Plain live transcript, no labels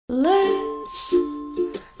Let's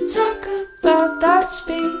talk about that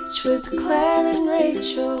speech with Claire and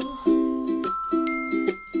Rachel.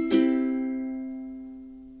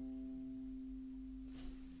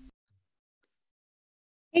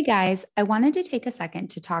 Hey guys, I wanted to take a second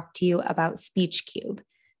to talk to you about SpeechCube.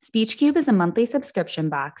 SpeechCube is a monthly subscription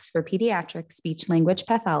box for pediatric speech language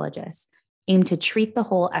pathologists aimed to treat the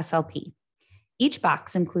whole SLP. Each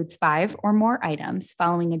box includes 5 or more items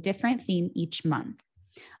following a different theme each month.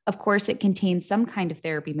 Of course, it contains some kind of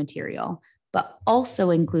therapy material, but also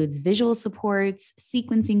includes visual supports,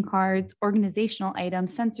 sequencing cards, organizational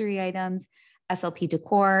items, sensory items, SLP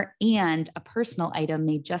decor, and a personal item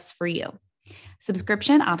made just for you.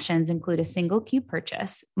 Subscription options include a single cube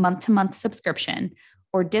purchase, month-to-month subscription,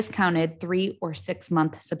 or discounted 3 or 6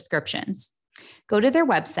 month subscriptions. Go to their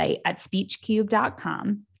website at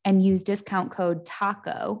speechcube.com and use discount code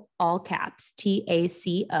TACO, all caps,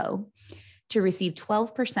 TACO, to receive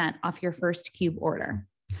 12% off your first cube order.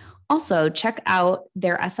 Also, check out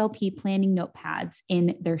their SLP planning notepads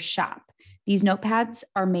in their shop. These notepads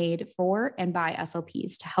are made for and by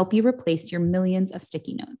SLPs to help you replace your millions of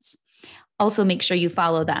sticky notes. Also, make sure you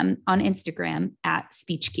follow them on Instagram at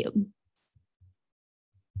SpeechCube.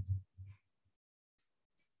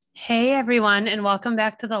 Hey, everyone, and welcome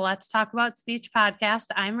back to the Let's Talk About Speech podcast.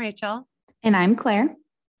 I'm Rachel. And I'm Claire.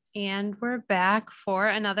 And we're back for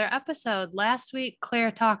another episode. Last week,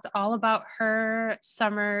 Claire talked all about her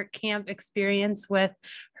summer camp experience with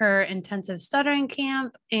her intensive stuttering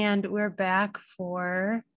camp, and we're back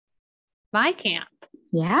for my camp.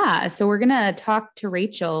 Yeah, so we're going to talk to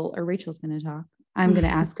Rachel, or Rachel's going to talk. I'm going to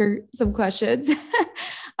ask her some questions,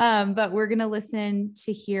 but we're going to listen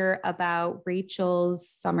to hear about Rachel's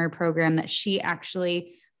summer program that she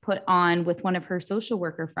actually put on with one of her social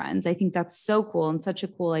worker friends. I think that's so cool and such a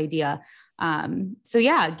cool idea. So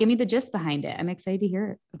yeah, give me the gist behind it. I'm excited to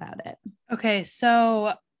hear about it. Okay,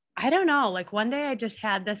 so I don't know, like one day I just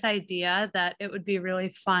had this idea that it would be really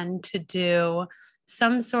fun to do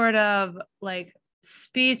some sort of like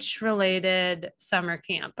speech related summer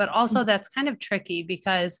camp, but also that's kind of tricky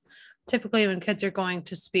because typically when kids are going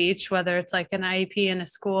to speech, whether it's like an IEP in a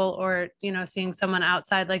school or, you know, seeing someone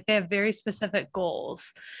outside, like they have very specific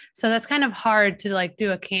goals. So that's kind of hard to like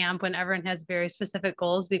do a camp when everyone has very specific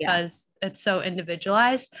goals because it's so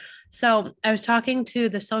individualized. So I was talking to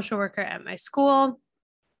the social worker at my school,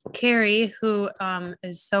 Carrie, who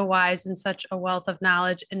is so wise and such a wealth of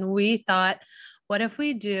knowledge. And we thought, what if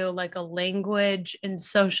we do like a language and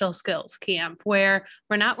social skills camp where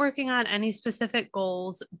we're not working on any specific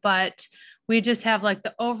goals, but we just have like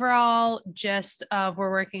the overall gist of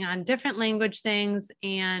we're working on different language things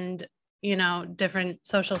and, you know, different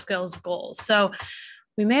social skills goals. So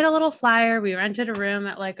we made a little flyer. We rented a room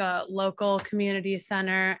at like a local community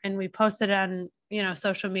center and we posted it on, you know,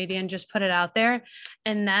 social media and just put it out there.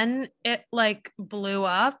 And then it like blew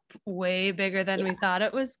up way bigger than we thought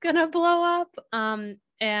it was going to blow up.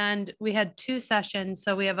 And we had 2 sessions.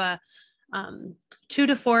 So we have a 2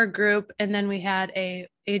 to 4 group. And then we had a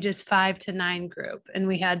ages 5 to 9 group. And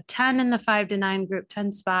we had 10 in the 5 to 9 group,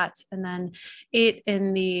 10 spots, and then 8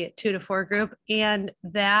 in the 2 to 4 group. And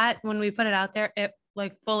that, when we put it out there, it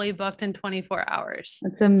like fully booked in 24 hours.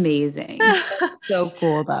 That's amazing. That's so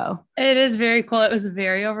cool though. It is very cool. It was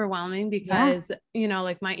very overwhelming because, you know,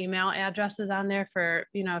 like my email address is on there for,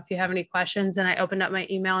 you know, if you have any questions, and I opened up my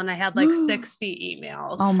email and I had like 60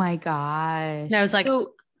 emails. Oh my gosh. And I was like,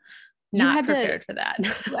 not prepared for that.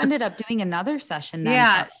 You ended up doing another session then.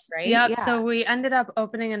 Yes. Right? Yep. Yeah. So we ended up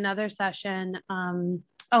opening another session.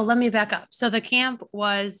 Let me back up. So the camp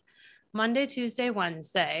was Monday, Tuesday,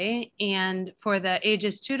 Wednesday. And for the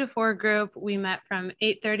ages 2 to 4 group, we met from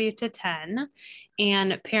 8:30 to 10,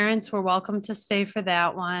 and parents were welcome to stay for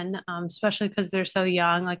that one. Especially because they're so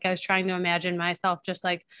young. Like I was trying to imagine myself just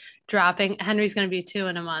like dropping, Henry's going to be 2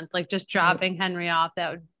 in a month, like just dropping Henry off.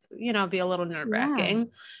 That would, you know, be a little nerve wracking. Yeah.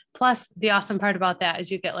 Plus the awesome part about that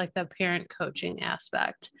is you get like the parent coaching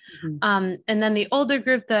aspect. And then the older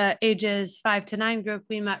group, the ages 5 to 9 group,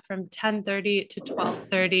 we met from 10:30 to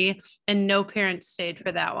 12:30, and no parents stayed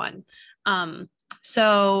for that one.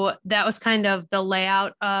 So that was kind of the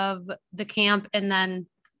layout of the camp. And then,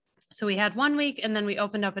 so we had 1 week and then we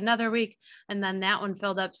opened up another week, and then that one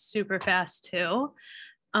filled up super fast too,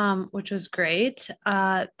 which was great.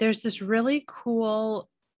 There's this really cool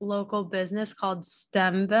local business called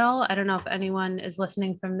Stemville. I don't know if anyone is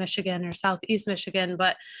listening from Michigan or Southeast Michigan,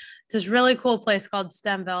 but it's this really cool place called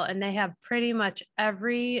Stemville, and they have pretty much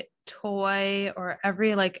every toy or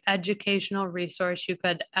every like educational resource you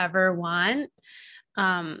could ever want.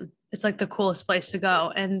 It's like the coolest place to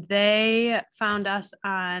go. And they found us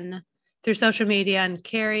on through social media, and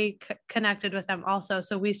Carrie connected with them also.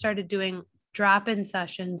 So we started doing drop-in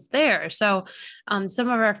sessions there. So some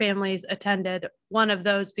of our families attended one of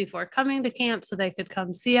those before coming to camp so they could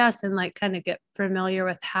come see us and like kind of get familiar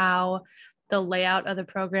with how the layout of the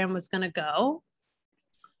program was going to go.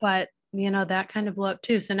 But that kind of blew up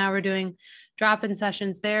too. So now we're doing drop-in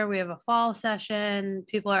sessions there. We have a fall session.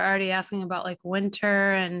 People are already asking about like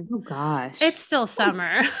winter, and oh gosh, it's still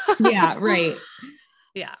summer. Yeah, right.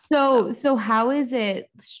 Yeah. So how is it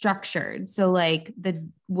structured? So like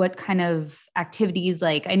what kind of activities,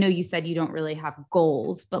 like, I know you said you don't really have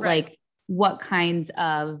goals, but right. like what kinds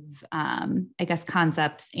of, I guess,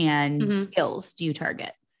 concepts and skills do you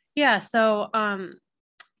target? Yeah. So,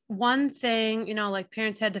 one thing, like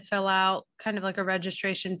parents had to fill out kind of like a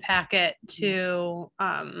registration packet to,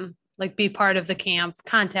 like be part of the camp,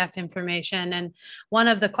 contact information. And one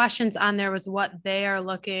of the questions on there was what they are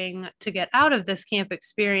looking to get out of this camp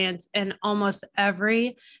experience. And almost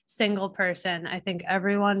every single person, I think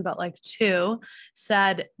everyone but like 2,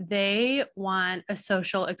 said they want a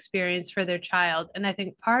social experience for their child. And I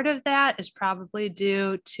think part of that is probably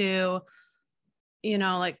due to,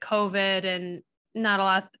 like COVID, and not a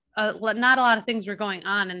lot of things were going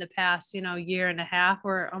on in the past, year and a half.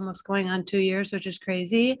 We're almost going on 2 years, which is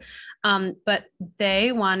crazy. But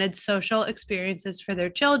they wanted social experiences for their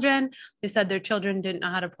children. They said their children didn't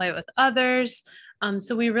know how to play with others.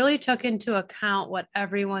 So we really took into account what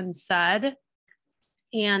everyone said.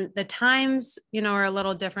 And the times, are a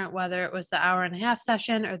little different, whether it was the 1.5-hour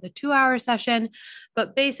session or the 2-hour session.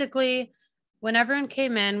 But basically, when everyone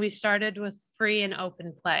came in, we started with free and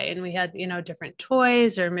open play, and we had, different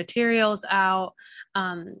toys or materials out.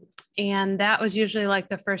 And that was usually like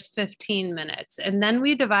the first 15 minutes. And then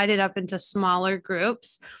we divided up into smaller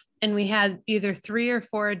groups, and we had either 3 or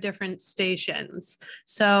 4 different stations.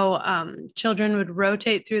 So children would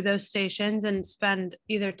rotate through those stations and spend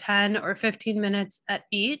either 10 or 15 minutes at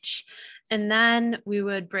each. And then we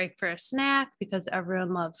would break for a snack because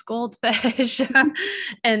everyone loves goldfish.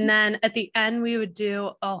 And then at the end, we would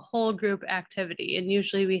do a whole group activity. And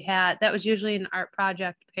usually that was usually an art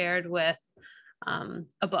project paired with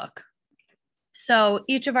a book. So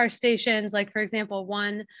each of our stations, like for example,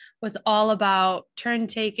 one was all about turn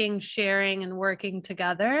taking, sharing, and working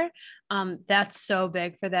together. That's so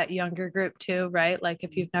big for that younger group too, right? Like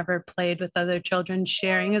if you've never played with other children,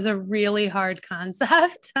 sharing is a really hard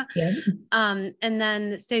concept. Yeah. And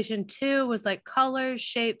then station 2 was like colors,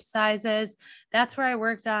 shapes, sizes. That's where I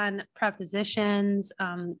worked on prepositions,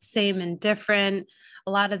 same and different,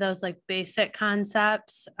 a lot of those like basic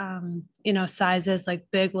concepts, sizes like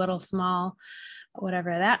big, little, small, whatever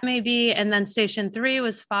that may be. And then station 3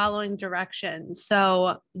 was following directions.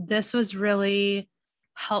 So this was really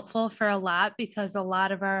helpful for a lot because a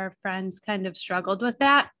lot of our friends kind of struggled with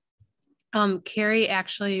that. Carrie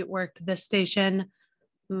actually worked this station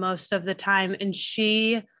most of the time, and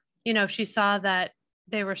she saw that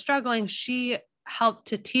they were struggling. She helped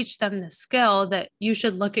to teach them the skill that you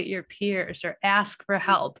should look at your peers or ask for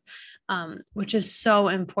help, which is so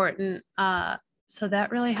important. So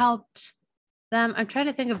that really helped them. I'm trying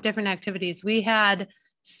to think of different activities. We had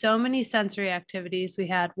so many sensory activities. We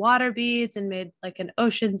had water beads and made like an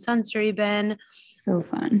ocean sensory bin. So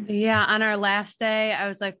fun. Yeah. On our last day, I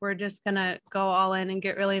was like, we're just going to go all in and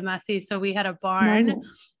get really messy. So we had a barn,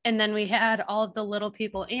 and then we had all of the little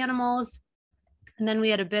people animals. And then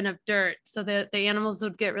we had a bin of dirt so that the animals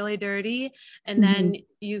would get really dirty. And then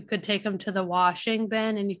you could take them to the washing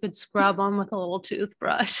bin and you could scrub them with a little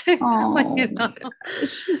toothbrush. Oh, my gosh.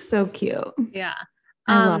 She's so cute. Yeah.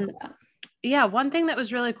 I love that. Yeah. One thing that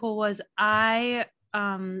was really cool was I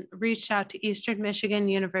reached out to Eastern Michigan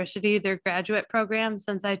University, their graduate program,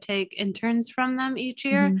 since I take interns from them each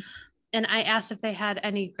year. And I asked if they had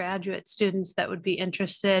any graduate students that would be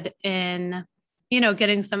interested in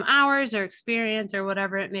getting some hours or experience or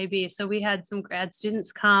whatever it may be. So we had some grad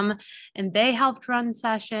students come and they helped run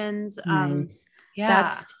sessions. Nice. Yeah.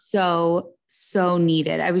 That's so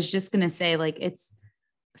needed. I was just going to say, like, it's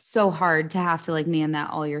so hard to have to like man that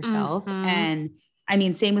all yourself. And I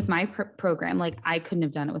mean, same with my program. Like I couldn't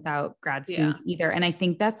have done it without grad students either. And I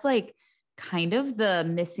think that's like kind of the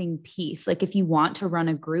missing piece. Like if you want to run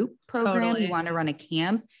a group program, you want to run a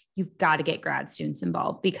camp, you've got to get grad students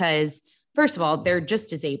involved because first of all, they're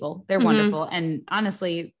just as able. They're wonderful. And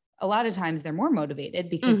honestly, a lot of times they're more motivated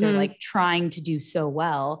because they're like trying to do so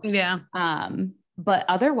well. Yeah. but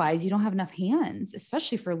otherwise you don't have enough hands,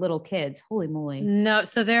 especially for little kids. Holy moly. No.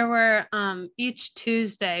 So there were, each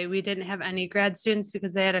Tuesday, we didn't have any grad students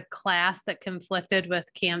because they had a class that conflicted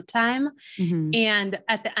with camp time. Mhm. And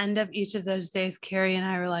at the end of each of those days, Carrie and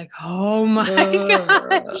I were like, oh my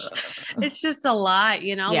gosh, it's just a lot,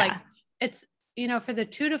 like it's, for the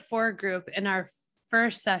 2 to 4 group in our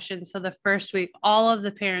first session. So the first week, all of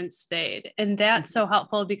the parents stayed, and that's so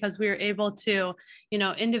helpful because we were able to,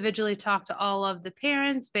 individually talk to all of the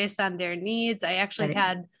parents based on their needs. I actually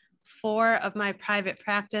had 4 of my private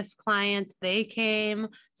practice clients. They came.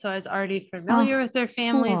 So I was already familiar with their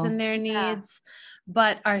families and their needs.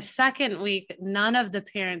 But our second week, none of the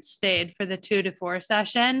parents stayed for the 2 to 4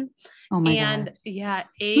 session. Oh my and God.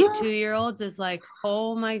 8 2-year-olds is like,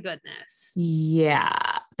 oh my goodness.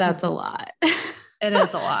 Yeah, that's a lot. It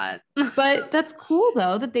is a lot. But that's cool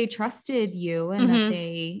though, that they trusted you and that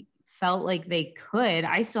they felt like they could.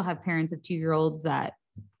 I still have parents of 2-year-olds that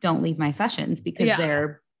don't leave my sessions because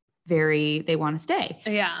they want to stay.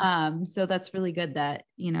 Yeah. So that's really good that,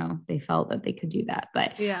 they felt that they could do that.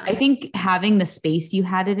 But yeah, I think having the space you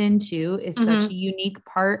had it in too is such a unique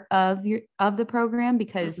part of the program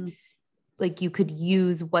because like you could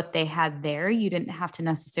use what they had there. You didn't have to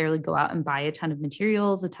necessarily go out and buy a ton of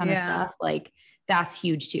materials, a ton of stuff. Like that's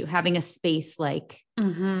huge too. Having a space like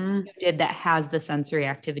you did that has the sensory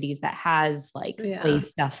activities, that has like play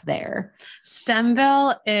stuff there.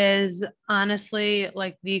 Stemville is honestly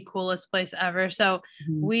like the coolest place ever. So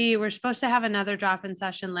we were supposed to have another drop-in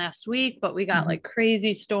session last week, but we got like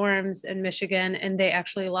crazy storms in Michigan and they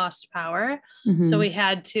actually lost power. So we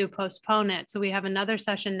had to postpone it. So we have another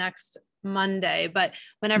session next Monday, but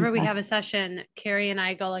whenever we have a session, Carrie and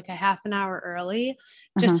I go like a half an hour early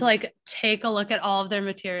just to like take a look at all of their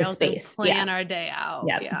materials and plan our day out.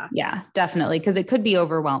 Yeah, definitely. Cause it could be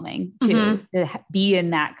overwhelming too, to be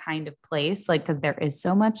in that kind of place. Like, cause there is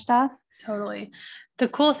so much stuff. Totally. The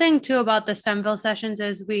cool thing too about the Stemville sessions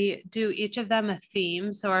is we do each of them a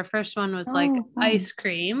theme. So our first one was ice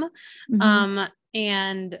cream.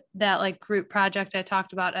 And that like group project I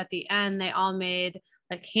talked about at the end, they all made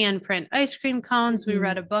like handprint ice cream cones. We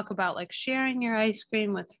read a book about like sharing your ice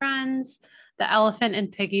cream with friends, the Elephant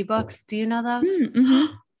and Piggy books. Do you know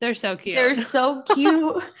those? They're so cute. They're so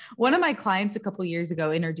cute. One of my clients a couple years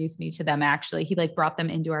ago introduced me to them. Actually, he like brought them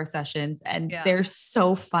into our sessions and they're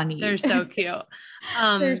so funny. They're so cute.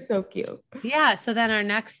 They're so cute. Yeah. So then our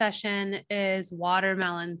next session is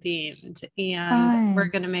watermelon themed and we're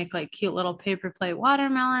going to make like cute little paper plate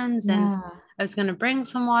watermelons. And I was going to bring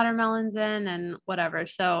some watermelons in and whatever.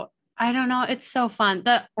 So I don't know. It's so fun.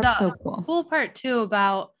 The so cool part too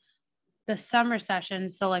about the summer session.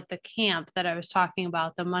 So like the camp that I was talking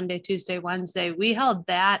about, the Monday, Tuesday, Wednesday, we held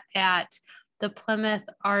that at the Plymouth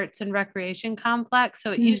Arts and Recreation Complex.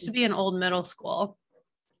 So it used to be an old middle school.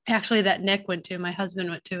 Actually, that Nick went to, my husband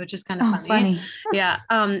went to, which is kind of funny. Yeah.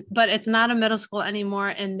 But it's not a middle school anymore.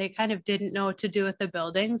 And they kind of didn't know what to do with the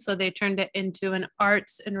building. So they turned it into an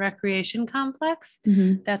arts and recreation complex.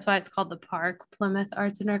 That's why it's called the Park Plymouth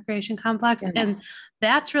Arts and Recreation Complex. And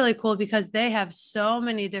that's really cool because they have so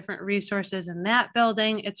many different resources in that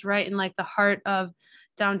building. It's right in like the heart of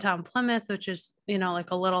downtown Plymouth, which is, like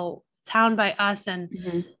a little town by us.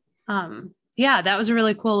 And that was a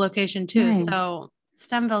really cool location too. Nice. So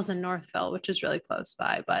Stemville's in Northville, which is really close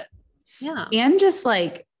by, but and just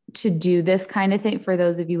like to do this kind of thing for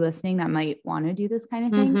those of you listening that might want to do this kind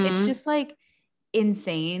of thing. It's just like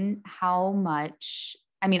insane how much,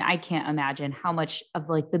 I mean, I can't imagine how much of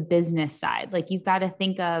like the business side, like you've got to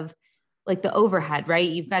think of like the overhead, right?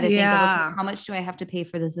 You've got to think of okay, how much do I have to pay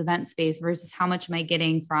for this event space versus how much am I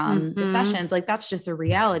getting from the sessions? Like that's just a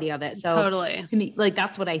reality of it. So to me, like,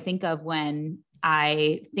 that's what I think of when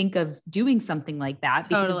I think of doing something like that,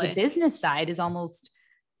 because the business side is almost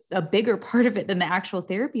a bigger part of it than the actual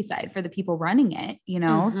therapy side for the people running it,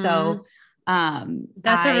 So,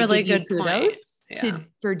 that's a really good point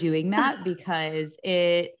for doing that because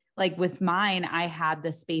it, like with mine, I had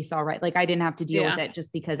the space all right. Like I didn't have to deal with it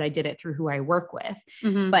just because I did it through who I work with,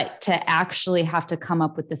 but to actually have to come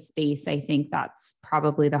up with the space, I think that's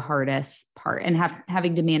probably the hardest part, and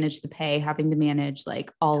having to manage the pay, having to manage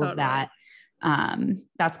like all of that.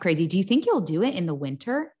 That's crazy. Do you think you'll do it in the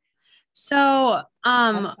winter? So,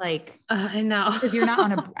 like, I know, because you're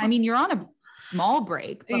not on you're on a small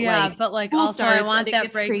break, but but also I want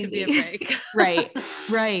that break to be a break.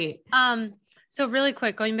 Right. So really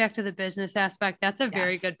quick, going back to the business aspect, that's a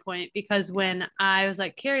very good point, because when I was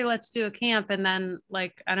like, Carrie, let's do a camp. And then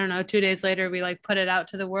like, I don't know, 2 days later, we like put it out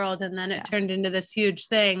to the world and then it turned into this huge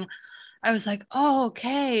thing. I was like, oh,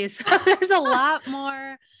 okay. So there's a lot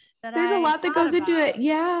more. There's a lot that goes into it.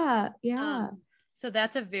 Yeah. So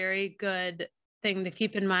that's a very good thing to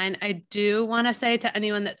keep in mind. I do want to say to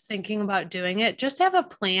anyone that's thinking about doing it, just have a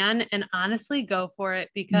plan and honestly go for it,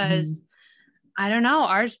 because I don't know,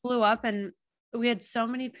 ours blew up and we had so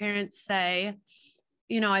many parents say,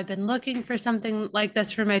 I've been looking for something like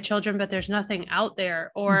this for my children, but there's nothing out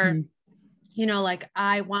there. Or, like,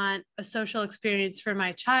 I want a social experience for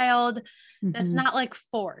my child that's not like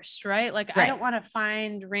forced, right? Like, I don't want to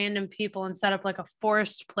find random people and set up like a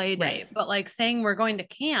forced play date, but like saying we're going to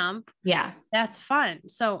camp. Yeah. That's fun.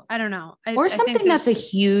 So I don't know. Or something that's a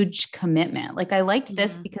huge commitment. Like, I liked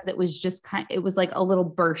this because it was just it was like a little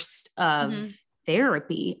burst of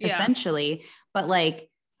therapy essentially. But like,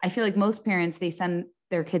 I feel like most parents, they send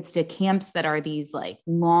their kids to camps that are these like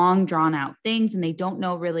long drawn out things, and they don't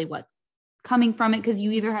know really what's coming from it, because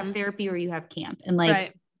you either have therapy or you have camp, and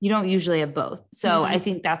like you don't usually have both. So I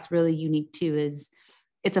think that's really unique too, is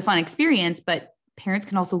it's a fun experience, but parents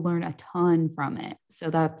can also learn a ton from it. So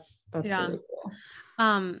that's really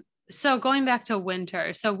cool. So going back to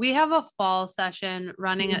winter, so we have a fall session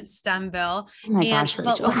running at STEMville. Oh my gosh,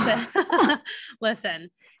 Rachel. But listen,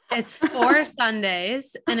 it's 4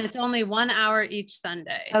 Sundays and it's only 1 hour each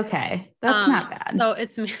Sunday. Okay. That's not bad. So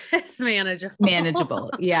it's manageable.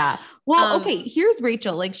 Manageable. Yeah. Well, okay. Here's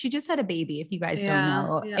Rachel. Like, she just had a baby, if you guys don't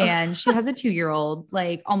know, and she has a 2-year-old,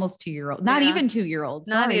 like almost 2-year-old, not even 2-year-old.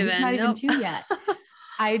 Not even 2 yet.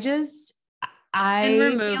 I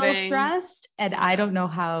feel stressed, and I don't know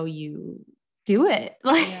how you do it.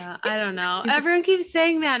 Like, I don't know. Everyone keeps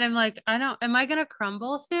saying that. And I'm like, am I going to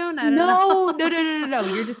crumble soon? I don't know. No.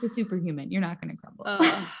 You're just a superhuman. You're not going to crumble.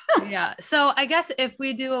 So I guess if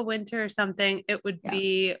we do a winter or something, it would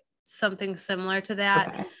be something similar to that.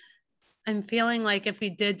 Okay. I'm feeling like if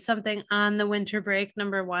we did something on the winter break,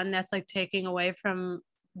 number one, that's like taking away from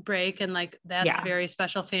break, and like that's very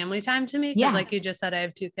special family time to me, because like you just said, I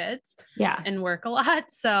have 2 kids and work a lot.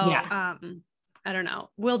 So I don't know,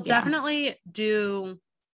 we'll definitely do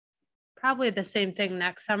probably the same thing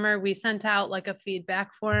next summer. We sent out like a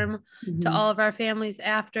feedback form to all of our families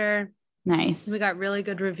after. Nice. We got really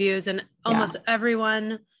good reviews, and almost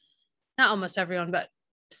everyone, not almost everyone, but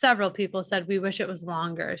several people said we wish it was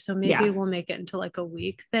longer. So maybe we'll make it into like a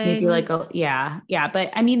week thing. Maybe like but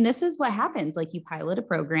I mean, this is what happens. Like, you pilot a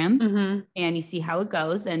program and you see how it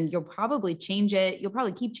goes, and you'll probably change it. You'll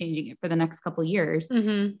probably keep changing it for the next couple of years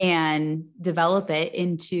and develop it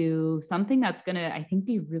into something that's going to, I think,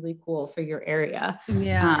 be really cool for your area.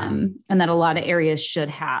 Yeah. And that a lot of areas should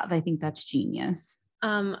have. I think that's genius.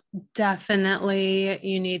 Definitely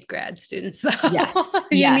you need grad students though. Yes.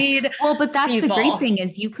 But that's people. The great thing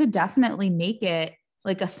is you could definitely make it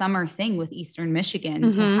like a summer thing with Eastern Michigan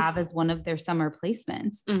to have as one of their summer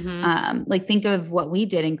placements. Like, think of what we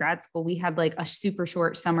did in grad school. We had like a super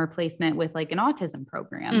short summer placement with like an autism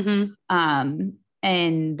program.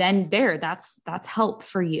 And then that's help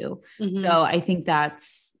for you. So I think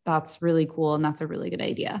that's really cool. And that's a really good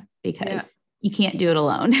idea, because you can't do it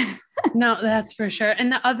alone. No, that's for sure.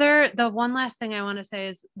 And the one last thing I want to say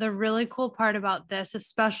is the really cool part about this,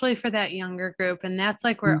 especially for that younger group, and that's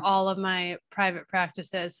like where all of my private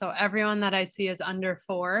practice is. So everyone that I see is under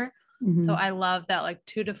 4. So I love that, like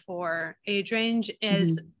 2 to 4 age range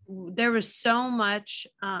is there was so much,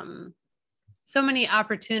 so many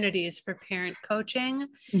opportunities for parent coaching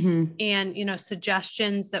and,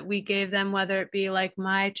 suggestions that we gave them, whether it be like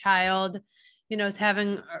my child, is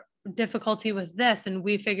having difficulty with this, and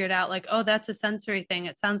we figured out like, oh, that's a sensory thing.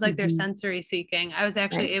 It sounds like they're sensory seeking. I was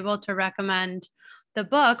actually able to recommend the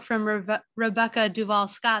book from Rebecca Duvall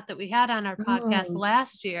Scott that we had on our podcast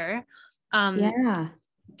last year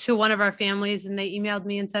to one of our families, and they emailed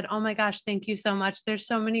me and said, oh my gosh, thank you so much. There's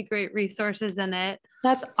so many great resources in it.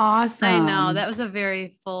 That's awesome. I know, that was a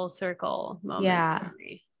very full circle moment for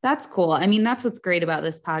me. That's cool. I mean, that's what's great about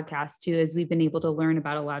this podcast too, is we've been able to learn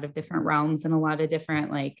about a lot of different realms and a lot of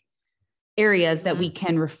different like areas that we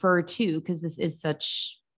can refer to, because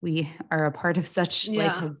we are a part of such like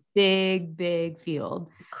a big field.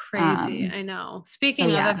 Crazy. I know.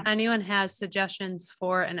 Speaking of, if anyone has suggestions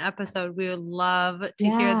for an episode, we would love to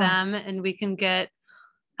hear them, and we can get,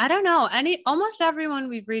 I don't know, almost everyone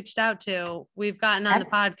we've reached out to, we've gotten on the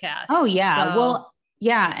podcast. Oh yeah. So. Well,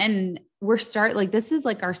 yeah. And this is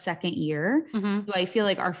like our second year. So I feel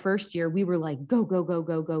like our first year we were like, go.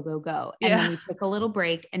 And then we took a little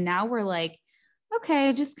break, and now we're like,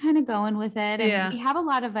 okay, just kind of going with it. And we have a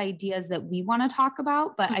lot of ideas that we want to talk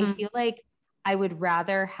about, but I feel like I would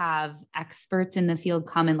rather have experts in the field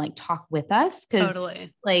come and like talk with us. Cause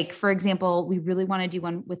like, for example, we really want to do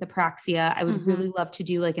one with apraxia. I would really love to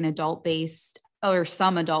do like an adult based or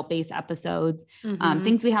some adult-based episodes,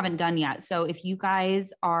 things we haven't done yet. So if you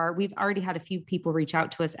guys we've already had a few people reach out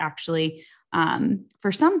to us actually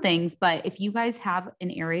for some things, but if you guys have an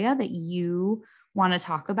area that you want to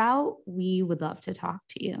talk about, we would love to talk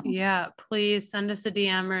to you. Yeah, please send us a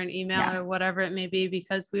DM or an email or whatever it may be,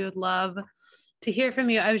 because we would love to hear from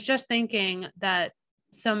you. I was just thinking that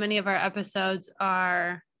so many of our episodes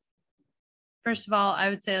are, first of all, I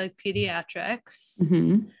would say like pediatrics.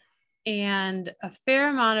 And a fair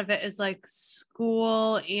amount of it is like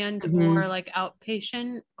school and or like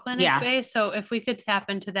outpatient clinic based. So if we could tap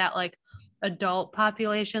into that like adult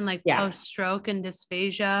population, like post-stroke and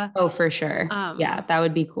dysphagia. Oh, for sure. That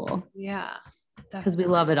would be cool. Yeah. Because we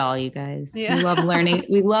love it all, you guys. We love learning.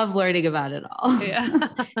 We love learning about it all. Yeah.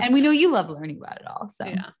 And we know you love learning about it all. So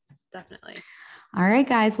yeah, definitely. All right,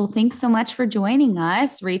 guys. Well, thanks so much for joining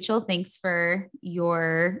us. Rachel, thanks for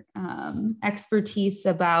your expertise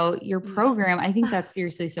about your program. I think that's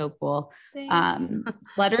seriously so cool.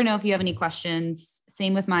 Let her know if you have any questions.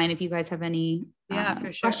 Same with mine. If you guys have any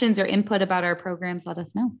questions or input about our programs, let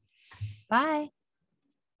us know. Bye.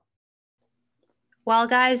 Well,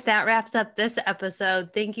 guys, that wraps up this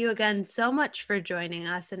episode. Thank you again so much for joining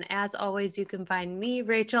us. And as always, you can find me,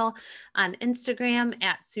 Rachel, on Instagram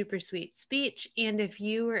at SuperSweetSpeech. And if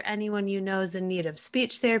you or anyone you know is in need of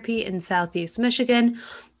speech therapy in Southeast Michigan,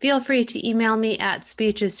 feel free to email me at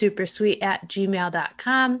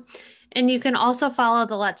speechissupersweet@gmail.com. And you can also follow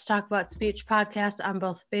the Let's Talk About Speech podcast on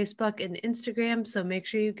both Facebook and Instagram. So make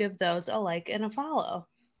sure you give those a like and a follow.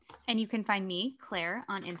 And you can find me, Claire,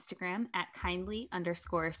 on Instagram at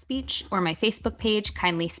kindly_speech or my Facebook page,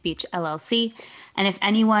 Kindly Speech LLC. And if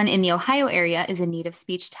anyone in the Ohio area is in need of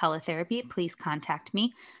speech teletherapy, please contact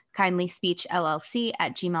me,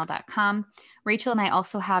 kindlyspeechllc@gmail.com. Rachel and I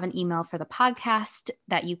also have an email for the podcast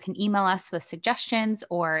that you can email us with suggestions,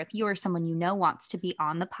 or if you or someone you know wants to be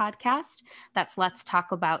on the podcast, that's Let's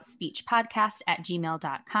Talk About Speech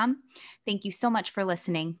podcast@gmail.com. Thank you so much for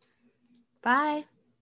listening. Bye.